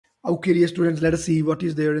Okay, dear students, let us see what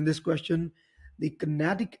is there in this question. The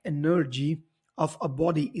kinetic energy of a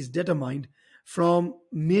body is determined from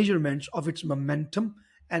measurements of its momentum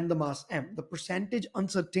and the mass m. The percentage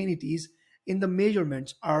uncertainties in the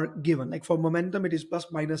measurements are given. Like for momentum, it is plus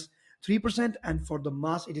minus 3%, and for the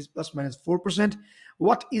mass, it is plus minus 4%.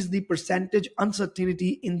 What is the percentage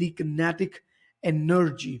uncertainty in the kinetic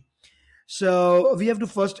energy? So we have to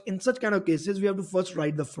first, in such kind of cases, we have to first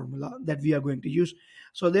write the formula that we are going to use.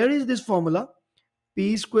 So there is this formula: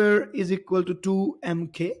 p square is equal to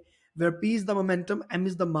 2mk, where p is the momentum, m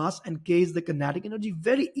is the mass, and k is the kinetic energy.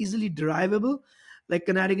 Very easily derivable. Like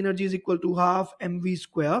kinetic energy is equal to half mv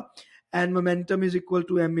square, and momentum is equal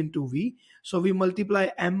to m into v. So we multiply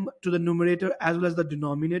m to the numerator as well as the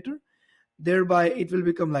denominator. Thereby it will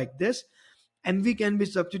become like this: mv can be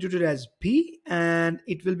substituted as p, and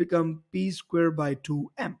it will become p square by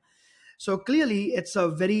 2m. So clearly it's a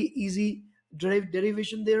very easy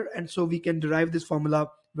derivation there, and so we can derive this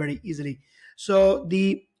formula very easily. So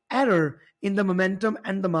the error in the momentum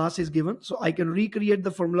and the mass is given, so I can recreate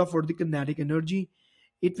the formula for the kinetic energy.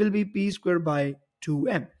 It will be p square by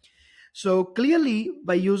 2m. So clearly,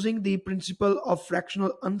 by using the principle of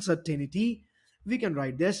fractional uncertainty, we can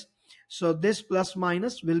write this. So this plus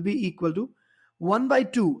minus will be equal to 1 by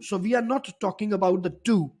 2. So we are not talking about the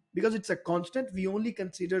 2 because it's a constant. We only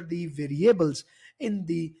consider the variables in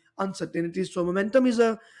the uncertainties. So momentum is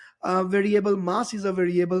a variable, mass is a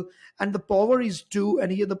variable, and the power is 2,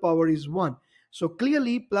 and here the power is 1. So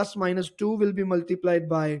clearly plus minus 2 will be multiplied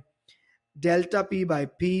by delta p by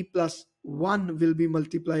p, plus 1 will be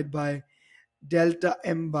multiplied by delta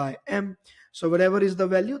m by m. So whatever is the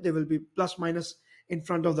value, there will be plus minus in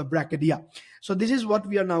front of the bracket. Yeah. So this is what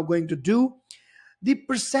we are now going to do. The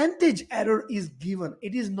percentage error is given.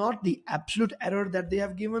 It is not the absolute error that they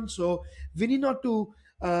have given. So we need not to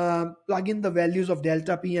plug in the values of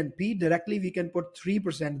delta p and p directly. We can put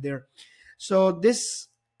 3% there. So this,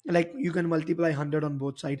 like, you can multiply 100 on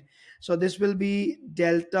both sides. So this will be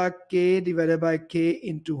delta k divided by k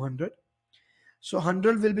into 100. So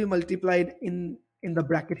 100 will be multiplied in the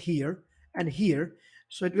bracket here and here.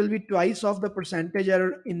 So it will be twice of the percentage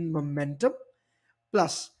error in momentum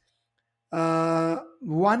plus 1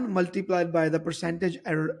 multiplied by the percentage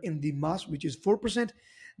error in the mass, which is 4%.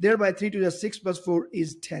 Thereby 3 to the 6 plus 4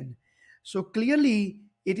 is 10. So clearly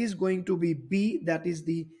it is going to be B, that is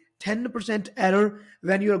the 10% error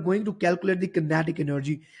when you are going to calculate the kinetic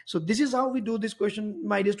energy. So this is how we do this question,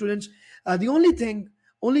 my dear students. The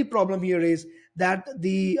only problem here is that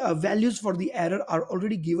the values for the error are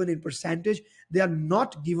already given in percentage. They are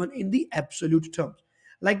not given in the absolute terms.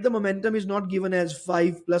 Like the momentum is not given as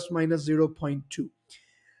 5 plus minus 0.2.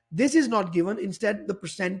 This is not given. Instead, the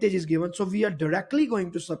percentage is given. So we are directly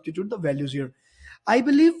going to substitute the values here. I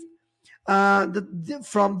believe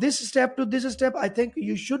from this step to this step, I think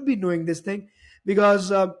you should be knowing this thing,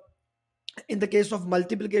 because in the case of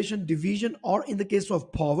multiplication, division, or in the case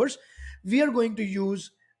of powers, we are going to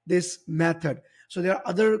use this method. So there are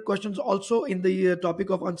other questions also in the topic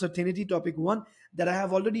of uncertainty, topic 1, that I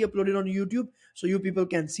have already uploaded on YouTube. So you people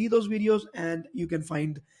can see those videos and you can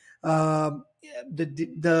find the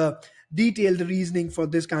detailed reasoning for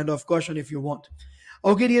this kind of question if you want.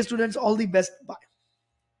 Okay, dear students, all the best. Bye.